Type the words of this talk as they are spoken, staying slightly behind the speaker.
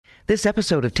This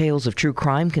episode of Tales of True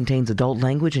Crime contains adult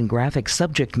language and graphic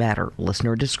subject matter.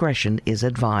 Listener discretion is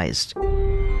advised.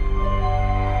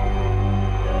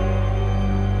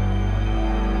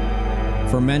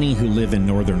 For many who live in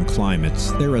northern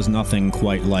climates, there is nothing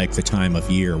quite like the time of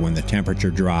year when the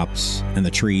temperature drops and the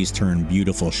trees turn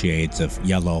beautiful shades of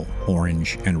yellow,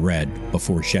 orange, and red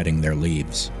before shedding their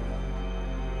leaves.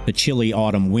 The chilly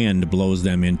autumn wind blows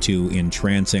them into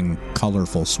entrancing,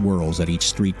 colorful swirls at each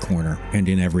street corner and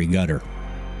in every gutter,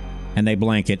 and they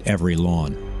blanket every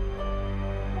lawn.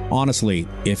 Honestly,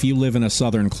 if you live in a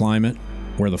southern climate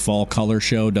where the fall color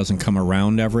show doesn't come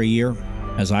around every year,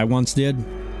 as I once did,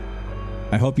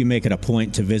 I hope you make it a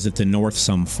point to visit the north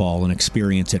some fall and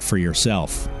experience it for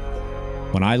yourself.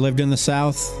 When I lived in the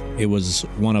south, it was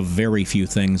one of very few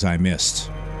things I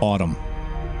missed: autumn.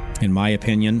 In my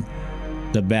opinion,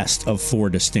 the best of 4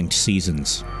 distinct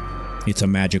seasons. It's a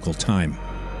magical time.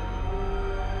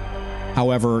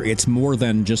 However, it's more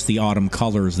than just the autumn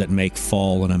colors that make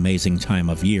fall an amazing time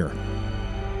of year.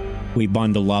 We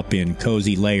bundle up in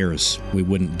cozy layers we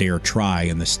wouldn't dare try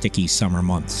in the sticky summer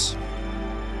months.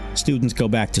 Students go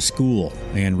back to school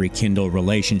and rekindle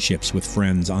relationships with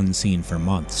friends unseen for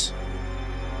months.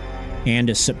 And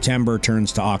as September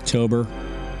turns to October,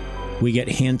 we get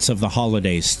hints of the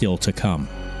holidays still to come.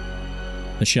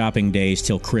 The shopping days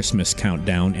till Christmas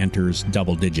countdown enters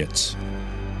double digits.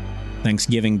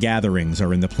 Thanksgiving gatherings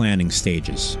are in the planning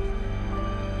stages.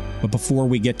 But before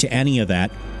we get to any of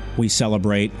that, we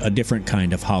celebrate a different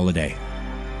kind of holiday: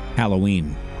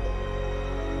 Halloween.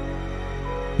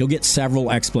 You'll get several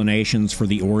explanations for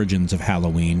the origins of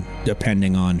Halloween,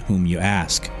 depending on whom you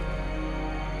ask.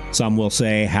 Some will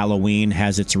say Halloween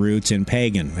has its roots in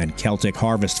pagan and Celtic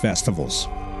harvest festivals,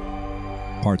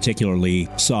 particularly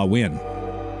Samhain.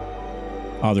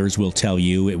 Others will tell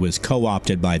you it was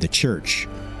co-opted by the church,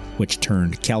 which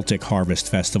turned Celtic harvest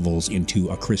festivals into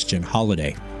a Christian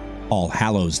holiday, All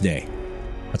Hallows Day,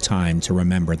 a time to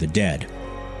remember the dead,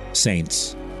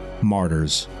 saints,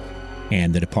 martyrs,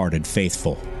 and the departed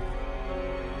faithful.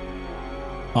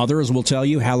 Others will tell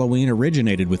you Halloween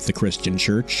originated with the Christian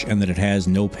church and that it has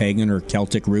no pagan or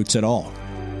Celtic roots at all.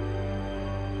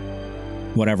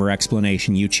 Whatever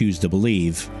explanation you choose to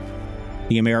believe,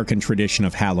 the American tradition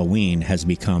of Halloween has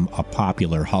become a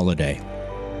popular holiday.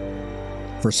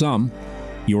 For some,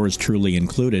 yours truly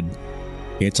included,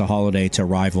 it's a holiday to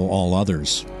rival all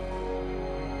others.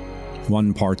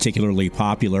 One particularly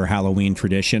popular Halloween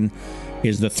tradition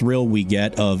is the thrill we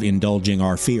get of indulging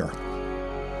our fear.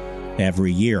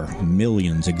 Every year,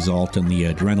 millions exult in the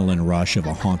adrenaline rush of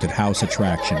a haunted house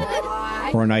attraction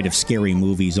or a night of scary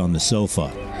movies on the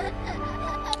sofa.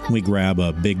 We grab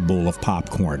a big bowl of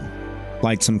popcorn,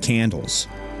 light some candles,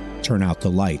 turn out the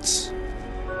lights,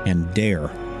 and dare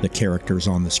the characters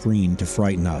on the screen to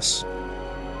frighten us.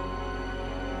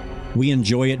 We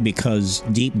enjoy it because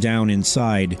deep down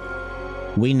inside,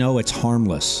 we know it's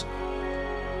harmless.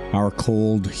 Our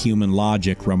cold human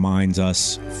logic reminds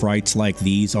us frights like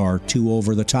these are too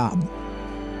over the top.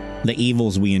 The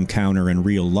evils we encounter in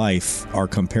real life are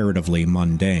comparatively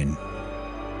mundane.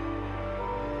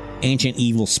 Ancient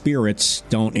evil spirits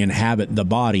don't inhabit the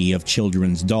body of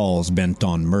children's dolls bent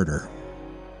on murder.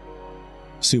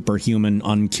 Superhuman,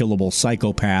 unkillable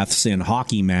psychopaths in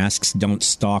hockey masks don't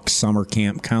stalk summer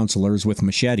camp counselors with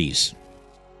machetes.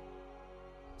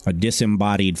 A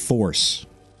disembodied force,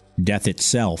 death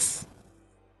itself,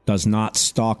 does not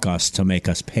stalk us to make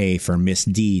us pay for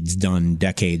misdeeds done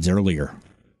decades earlier.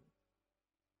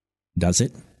 Does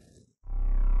it?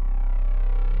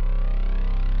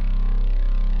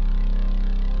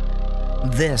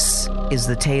 This is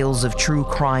the Tales of True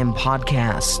Crime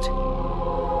podcast.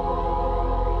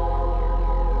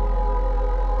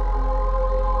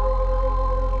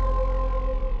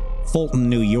 Fulton,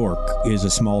 New York is a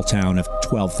small town of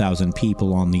 12,000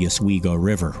 people on the Oswego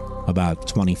River, about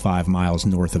 25 miles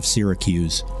north of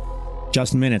Syracuse,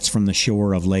 just minutes from the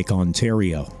shore of Lake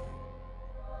Ontario.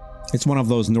 It's one of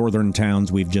those northern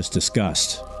towns we've just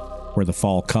discussed, where the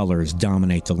fall colors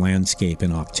dominate the landscape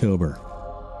in October.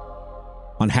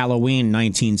 On Halloween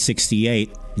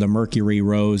 1968, the mercury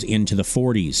rose into the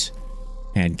 40s,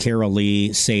 and Carol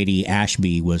Lee Sadie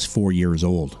Ashby was 4 years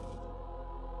old.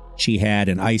 She had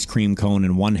an ice cream cone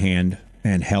in one hand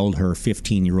and held her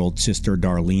 15-year-old sister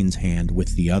Darlene's hand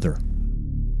with the other.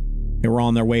 They were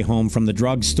on their way home from the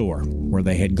drugstore, where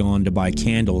they had gone to buy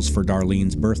candles for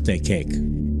Darlene's birthday cake,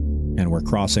 and were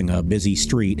crossing a busy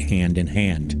street hand in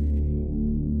hand.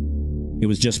 It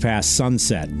was just past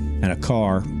sunset, and a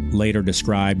car, later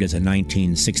described as a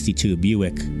 1962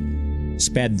 Buick,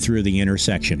 sped through the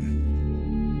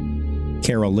intersection.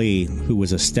 Carol Lee, who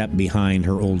was a step behind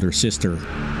her older sister,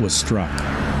 was struck,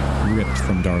 ripped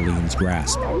from Darlene's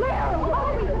grasp.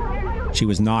 She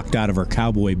was knocked out of her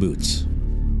cowboy boots,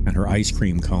 and her ice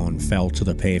cream cone fell to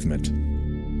the pavement.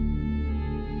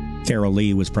 Carol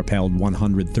Lee was propelled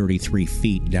 133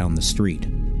 feet down the street.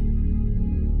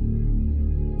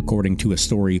 According to a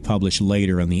story published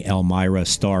later in the Elmira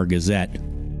Star-Gazette,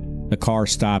 the car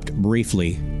stopped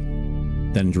briefly,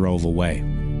 then drove away.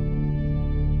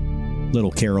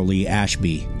 Little Carol Lee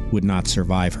Ashby would not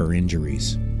survive her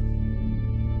injuries.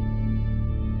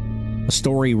 A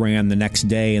story ran the next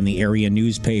day in the area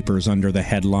newspapers under the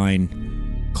headline,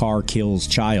 "Car Kills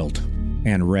Child,"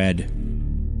 and read,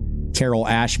 "Carol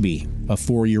Ashby, a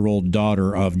 4-year-old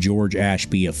daughter of George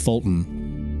Ashby of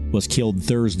Fulton, was killed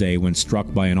Thursday when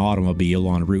struck by an automobile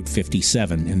on Route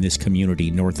 57 in this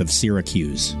community north of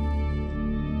Syracuse."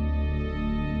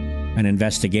 An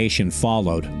investigation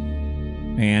followed,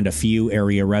 and a few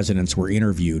area residents were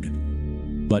interviewed,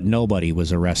 but nobody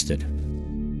was arrested.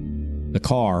 The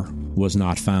car was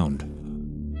not found.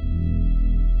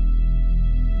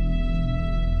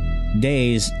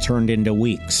 Days turned into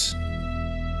weeks,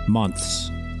 months,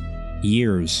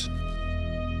 years,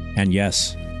 and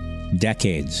yes,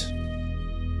 decades.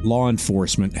 Law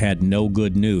enforcement had no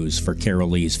good news for Carol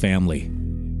Lee's family.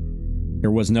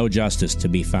 There was no justice to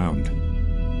be found.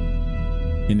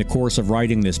 In the course of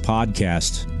writing this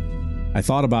podcast, I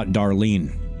thought about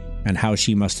Darlene and how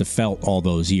she must have felt all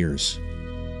those years.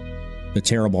 The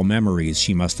terrible memories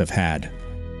she must have had.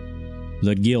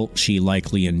 The guilt she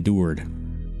likely endured,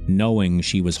 knowing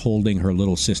she was holding her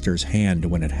little sister's hand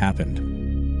when it happened.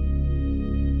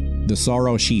 The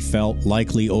sorrow she felt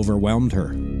likely overwhelmed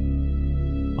her,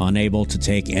 unable to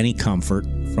take any comfort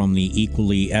from the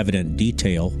equally evident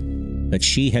detail that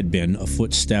she had been a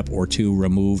footstep or two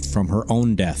removed from her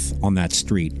own death on that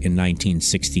street in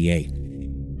 1968.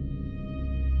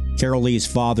 Carol Lee's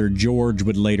father, George,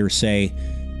 would later say,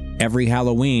 "Every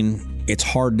Halloween, it's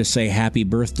hard to say happy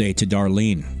birthday to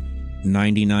Darlene.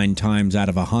 99 times out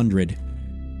of 100,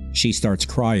 she starts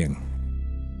crying."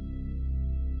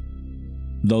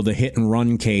 Though the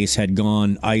hit-and-run case had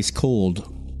gone ice cold,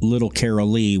 little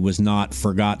Carol Lee was not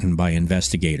forgotten by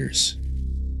investigators.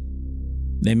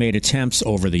 They made attempts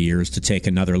over the years to take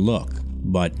another look,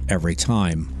 but every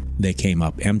time, they came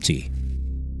up empty.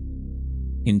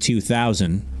 In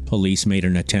 2000, police made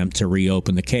an attempt to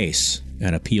reopen the case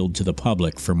and appealed to the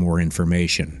public for more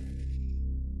information.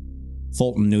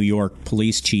 Fulton, New York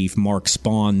Police Chief Mark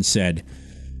Spahn said,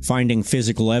 "Finding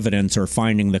physical evidence or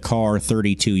finding the car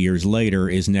 32 years later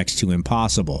is next to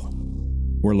impossible.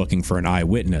 We're looking for an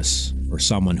eyewitness or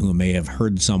someone who may have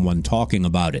heard someone talking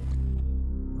about it.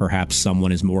 Perhaps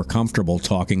someone is more comfortable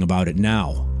talking about it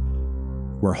now.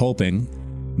 We're hoping,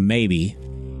 maybe,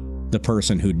 the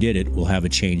person who did it will have a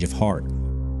change of heart."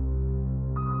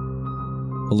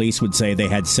 Police would say they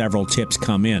had several tips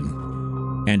come in,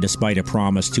 and despite a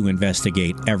promise to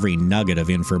investigate every nugget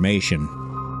of information,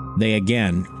 they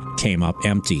again came up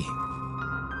empty.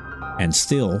 And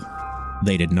still,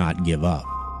 they did not give up.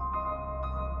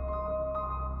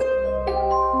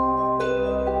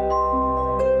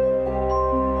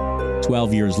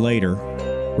 "12 years later,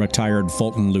 retired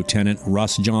Fulton Lieutenant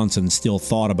Russ Johnson still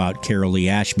thought about Carol Lee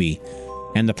Ashby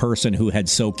and the person who had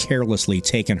so carelessly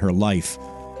taken her life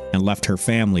and left her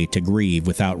family to grieve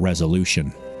without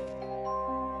resolution.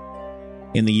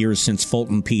 In the years since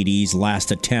Fulton PD's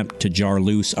last attempt to jar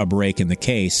loose a break in the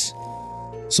case,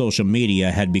 social media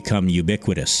had become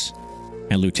ubiquitous,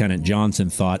 and Lieutenant Johnson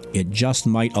thought it just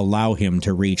might allow him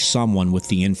to reach someone with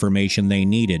the information they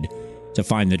needed to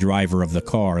find the driver of the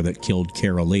car that killed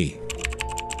Carol Lee.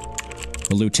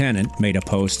 The lieutenant made a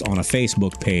post on a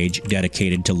Facebook page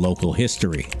dedicated to local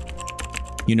history.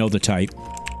 You know the type.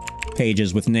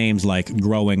 Pages with names like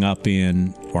 "growing up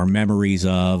in" or "memories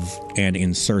of," and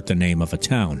insert the name of a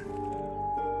town.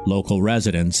 Local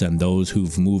residents and those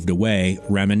who've moved away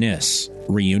reminisce,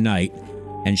 reunite,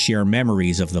 and share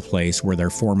memories of the place where their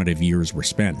formative years were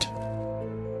spent.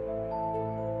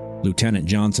 Lieutenant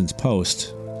Johnson's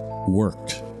post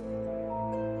worked.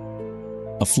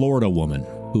 A Florida woman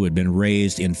who had been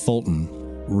raised in Fulton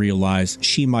realized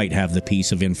she might have the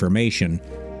piece of information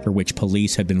for which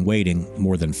police had been waiting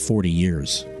more than 40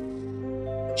 years.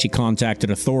 She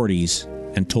contacted authorities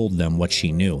and told them what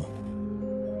she knew.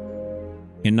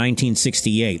 In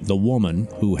 1968, the woman,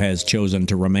 who has chosen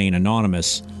to remain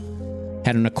anonymous,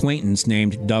 had an acquaintance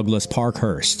named Douglas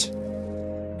Parkhurst.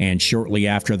 And shortly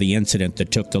after the incident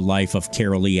that took the life of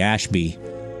Carol Lee Ashby,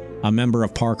 a member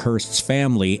of Parkhurst's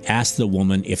family asked the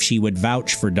woman if she would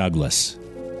vouch for Douglas.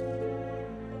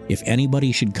 If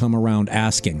anybody should come around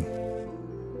asking,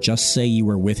 Just say you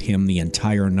were with him the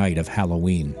entire night of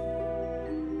Halloween.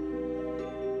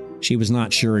 She was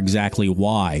not sure exactly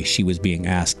why she was being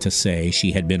asked to say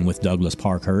she had been with Douglas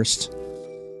Parkhurst,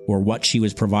 or what she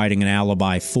was providing an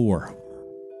alibi for.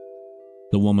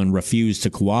 The woman refused to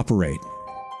cooperate,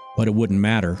 but it wouldn't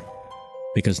matter,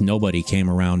 because nobody came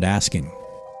around asking.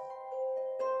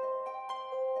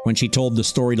 When she told the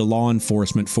story to law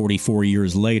enforcement 44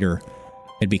 years later,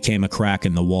 it became a crack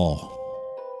in the wall,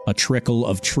 a trickle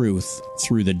of truth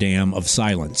through the dam of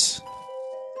silence.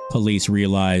 Police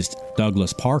realized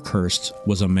Douglas Parkhurst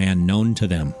was a man known to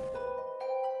them.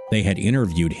 They had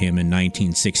interviewed him in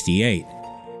 1968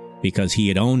 because he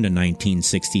had owned a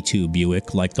 1962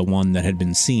 Buick like the one that had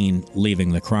been seen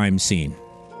leaving the crime scene.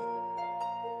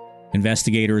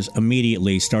 Investigators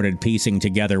immediately started piecing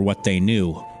together what they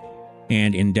knew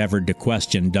and endeavored to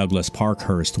question Douglas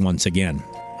Parkhurst once again.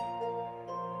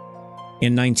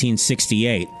 In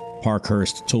 1968,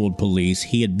 Parkhurst told police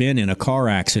he had been in a car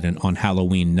accident on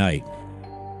Halloween night.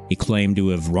 He claimed to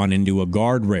have run into a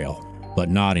guardrail,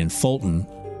 but not in Fulton,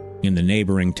 in the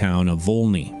neighboring town of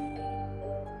Volney.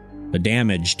 The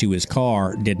damage to his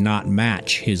car did not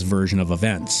match his version of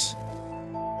events.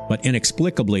 But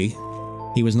inexplicably,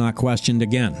 he was not questioned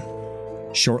again.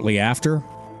 Shortly after,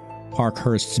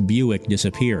 Parkhurst's Buick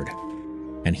disappeared,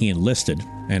 and he enlisted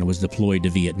and was deployed to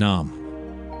Vietnam,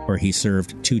 where he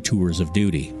served 2 tours of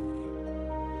duty.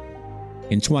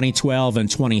 In 2012 and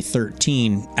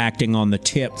 2013, acting on the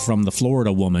tip from the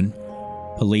Florida woman,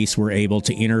 police were able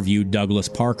to interview Douglas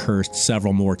Parkhurst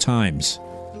several more times,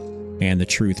 and the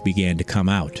truth began to come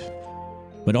out,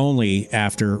 but only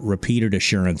after repeated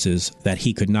assurances that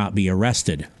he could not be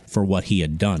arrested for what he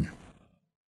had done.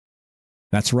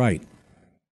 That's right.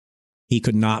 He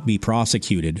could not be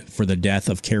prosecuted for the death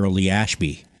of Carol Lee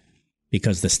Ashby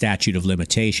because the statute of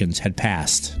limitations had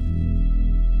passed.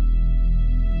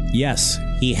 Yes,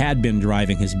 he had been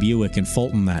driving his Buick in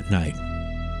Fulton that night.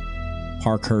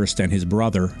 Parkhurst and his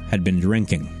brother had been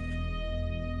drinking.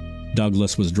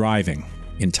 Douglas was driving,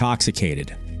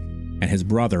 intoxicated, and his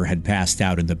brother had passed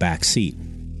out in the back seat.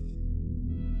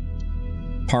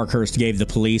 Parkhurst gave the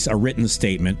police a written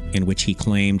statement in which he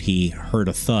claimed he heard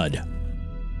a thud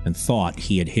and thought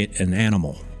he had hit an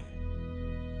animal.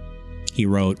 He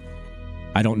wrote,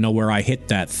 "I don't know where I hit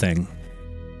that thing.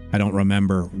 I don't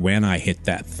remember when I hit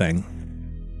that thing.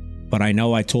 But I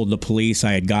know I told the police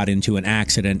I had got into an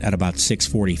accident at about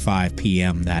 6:45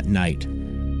 p.m. that night."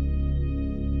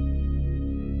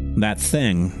 That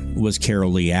thing was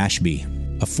Carol Lee Ashby,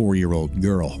 a 4-year-old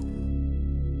girl.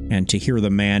 And to hear the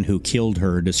man who killed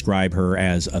her describe her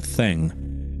as a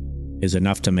thing is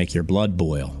enough to make your blood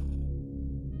boil.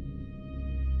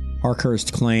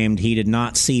 Parkhurst claimed he did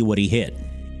not see what he hit,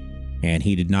 and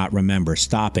he did not remember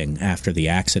stopping after the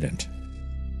accident.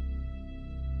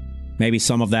 Maybe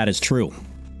some of that is true,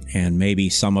 and maybe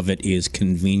some of it is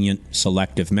convenient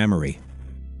selective memory.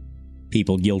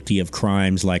 People guilty of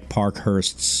crimes like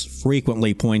Parkhurst's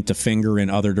frequently point the finger in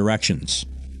other directions,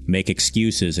 make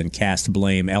excuses and cast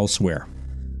blame elsewhere,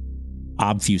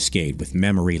 obfuscate with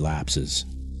memory lapses.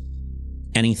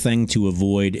 Anything to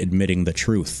avoid admitting the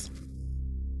truth.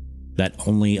 That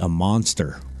only a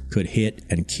monster could hit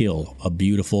and kill a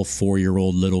beautiful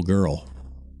 4-year-old little girl,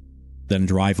 then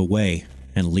drive away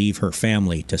and leave her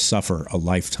family to suffer a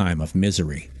lifetime of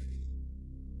misery.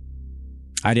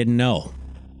 I didn't know.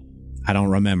 I don't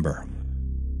remember.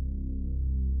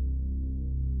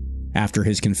 After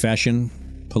his confession,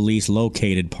 police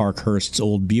located Parkhurst's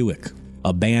old Buick,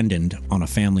 abandoned on a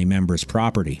family member's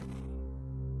property.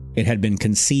 It had been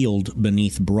concealed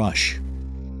beneath brush.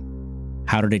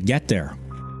 How did it get there?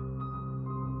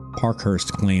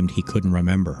 Parkhurst claimed he couldn't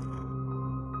remember.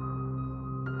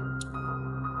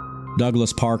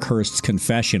 Douglas Parkhurst's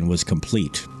confession was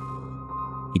complete.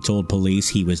 He told police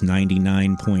he was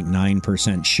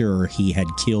 99.9% sure he had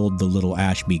killed the little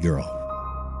Ashby girl.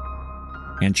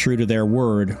 And true to their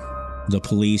word, the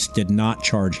police did not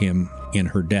charge him in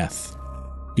her death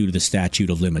due to the statute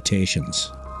of limitations.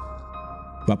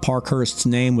 But Parkhurst's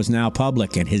name was now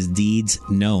public and his deeds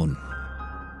known.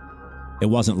 It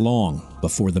wasn't long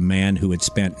before the man who had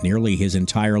spent nearly his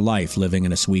entire life living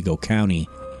in Oswego County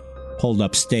pulled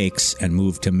up stakes and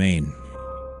moved to Maine.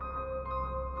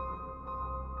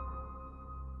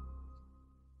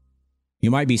 You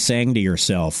might be saying to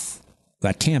yourself,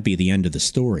 that can't be the end of the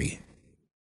story.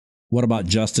 What about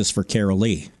justice for Carol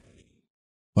Lee?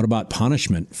 What about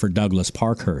punishment for Douglas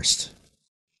Parkhurst?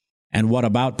 And what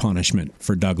about punishment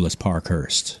for Douglas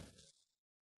Parkhurst?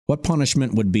 What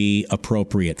punishment would be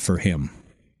appropriate for him?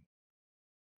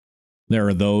 There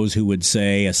are those who would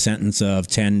say a sentence of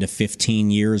 10 to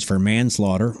 15 years for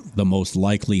manslaughter, the most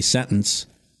likely sentence,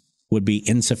 would be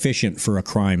insufficient for a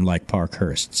crime like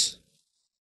Parkhurst's.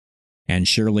 And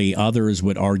surely others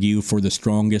would argue for the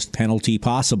strongest penalty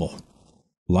possible,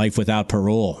 life without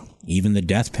parole, even the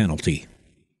death penalty.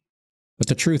 But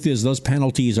the truth is, those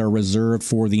penalties are reserved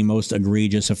for the most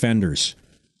egregious offenders,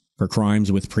 for crimes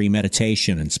with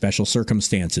premeditation and special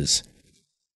circumstances,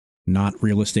 not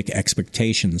realistic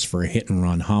expectations for a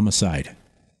hit-and-run homicide.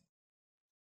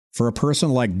 For a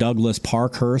person like Douglas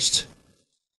Parkhurst,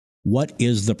 what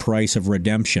is the price of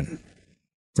redemption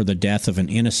for the death of an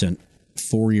innocent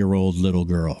 4-year-old little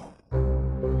girl?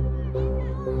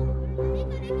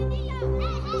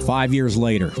 5 years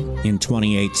later, in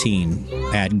 2018,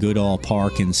 at Goodall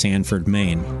Park in Sanford,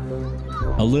 Maine,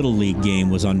 a Little League game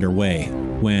was underway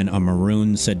when a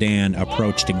maroon sedan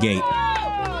approached a gate,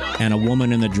 and a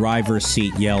woman in the driver's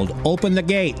seat yelled, "Open the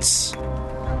gates!"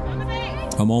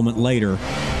 A moment later,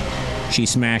 she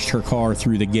smashed her car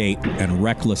through the gate and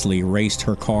recklessly raced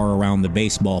her car around the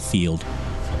baseball field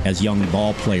as young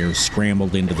ball players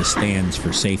scrambled into the stands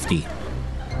for safety.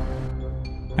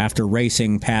 After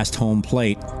racing past home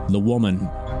plate, the woman,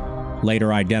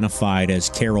 later identified as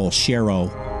Carol Sherrow,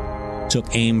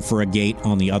 took aim for a gate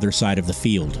on the other side of the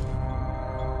field.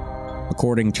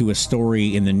 According to a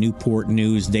story in the Newport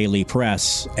News Daily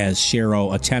Press, as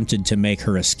Sherrow attempted to make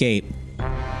her escape,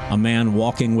 a man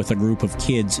walking with a group of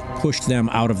kids pushed them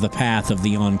out of the path of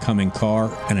the oncoming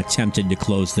car and attempted to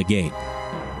close the gate.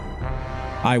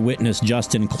 Eyewitness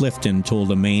Justin Clifton told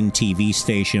a Maine TV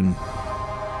station,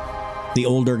 "The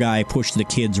older guy pushed the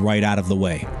kids right out of the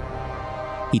way.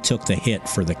 He took the hit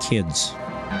for the kids."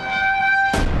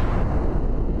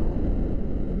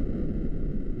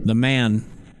 The man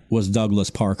was Douglas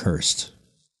Parkhurst,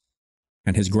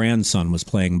 and his grandson was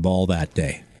playing ball that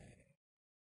day.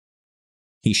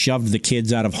 He shoved the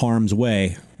kids out of harm's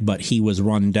way, but he was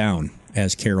run down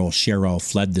as Carol Sherrow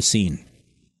fled the scene,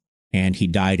 and he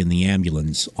died in the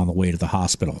ambulance on the way to the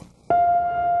hospital.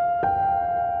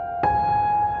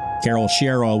 Carol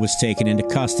Sherrow was taken into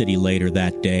custody later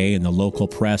that day, and the local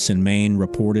press in Maine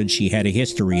reported she had a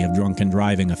history of drunken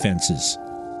driving offenses.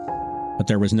 But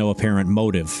there was no apparent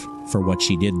motive for what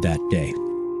she did that day.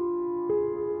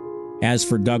 As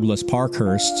for Douglas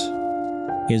Parkhurst,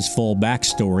 his full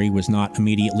backstory was not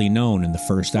immediately known in the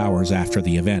first hours after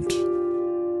the event.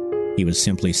 He was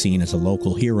simply seen as a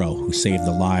local hero who saved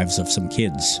the lives of some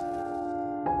kids.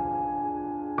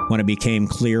 When it became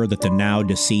clear that the now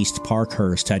deceased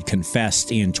Parkhurst had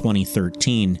confessed in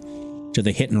 2013 to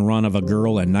the hit and run of a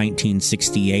girl in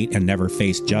 1968 and never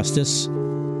faced justice,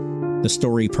 the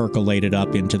story percolated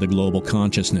up into the global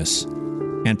consciousness,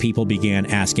 and people began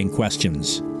asking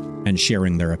questions and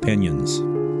sharing their opinions.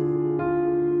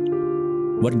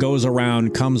 "What goes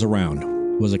around comes around"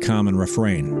 was a common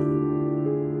refrain,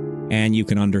 and you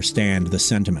can understand the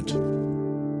sentiment.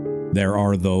 There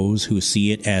are those who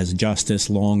see it as justice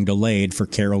long delayed for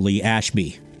Carol Lee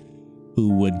Ashby, who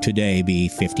would today be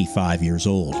 55 years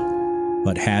old,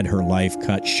 but had her life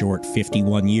cut short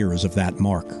 51 years of that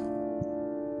mark.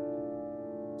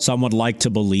 Some would like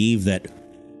to believe that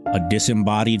a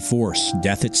disembodied force,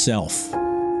 death itself,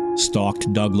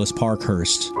 stalked Douglas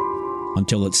Parkhurst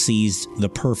until it seized the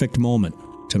perfect moment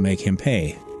to make him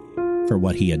pay for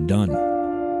what he had done.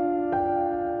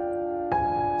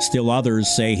 Still others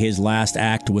say his last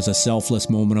act was a selfless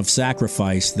moment of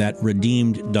sacrifice that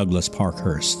redeemed Douglas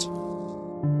Parkhurst.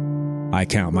 I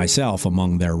count myself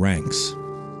among their ranks.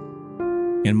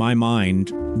 In my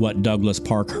mind, what Douglas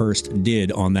Parkhurst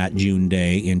did on that June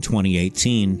day in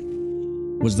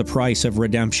 2018 was the price of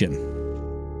redemption.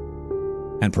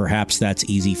 And perhaps that's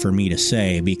easy for me to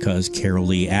say because Carol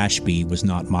Lee Ashby was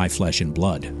not my flesh and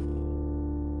blood.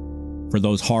 For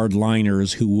those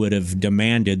hardliners who would have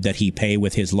demanded that he pay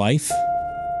with his life,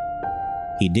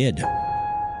 he did.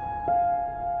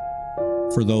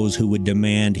 For those who would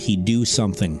demand he do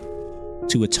something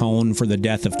to atone for the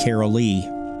death of Carol Lee,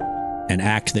 an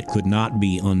act that could not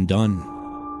be undone,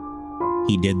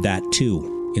 he did that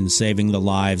too, in saving the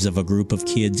lives of a group of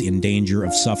kids in danger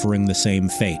of suffering the same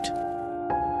fate.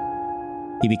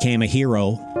 He became a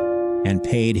hero and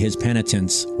paid his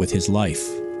penitence with his life.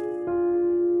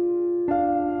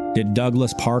 Did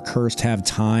Douglas Parkhurst have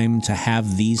time to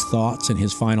have these thoughts in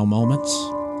his final moments?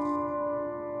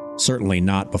 Certainly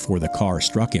not before the car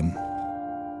struck him.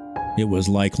 It was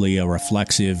likely a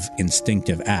reflexive,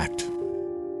 instinctive act.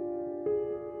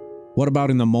 What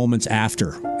about in the moments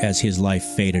after, as his life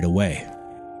faded away?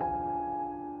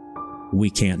 We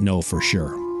can't know for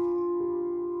sure.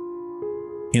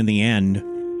 In the end,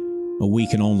 we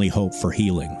can only hope for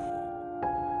healing.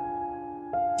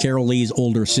 Carol Lee's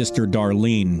older sister,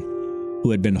 Darlene,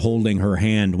 who had been holding her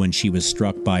hand when she was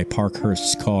struck by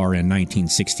Parkhurst's car in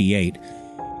 1968,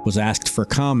 was asked for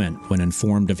comment when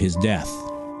informed of his death.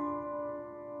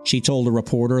 She told a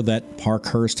reporter that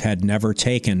Parkhurst had never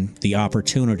taken the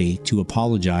opportunity to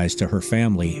apologize to her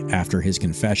family after his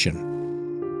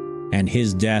confession, and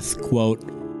his death, quote,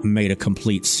 made a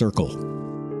complete circle.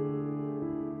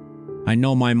 I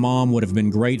know my mom would have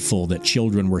been grateful that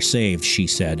children were saved, she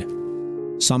said.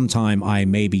 Sometime I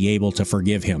may be able to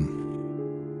forgive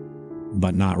him,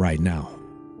 but not right now.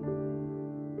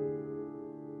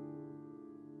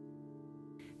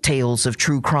 Tales of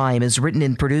True Crime is written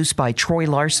and produced by Troy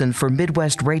Larson for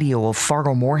Midwest Radio of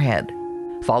Fargo-Moorhead.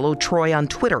 Follow Troy on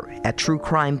Twitter at True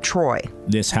Crime Troy.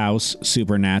 This House,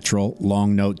 Supernatural,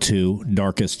 Long Note 2,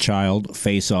 Darkest Child,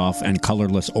 Face Off, and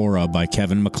Colorless Aura by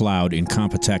Kevin MacLeod,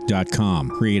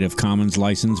 Incompetech.com. Creative Commons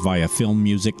license via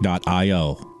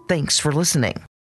filmmusic.io. Thanks for listening.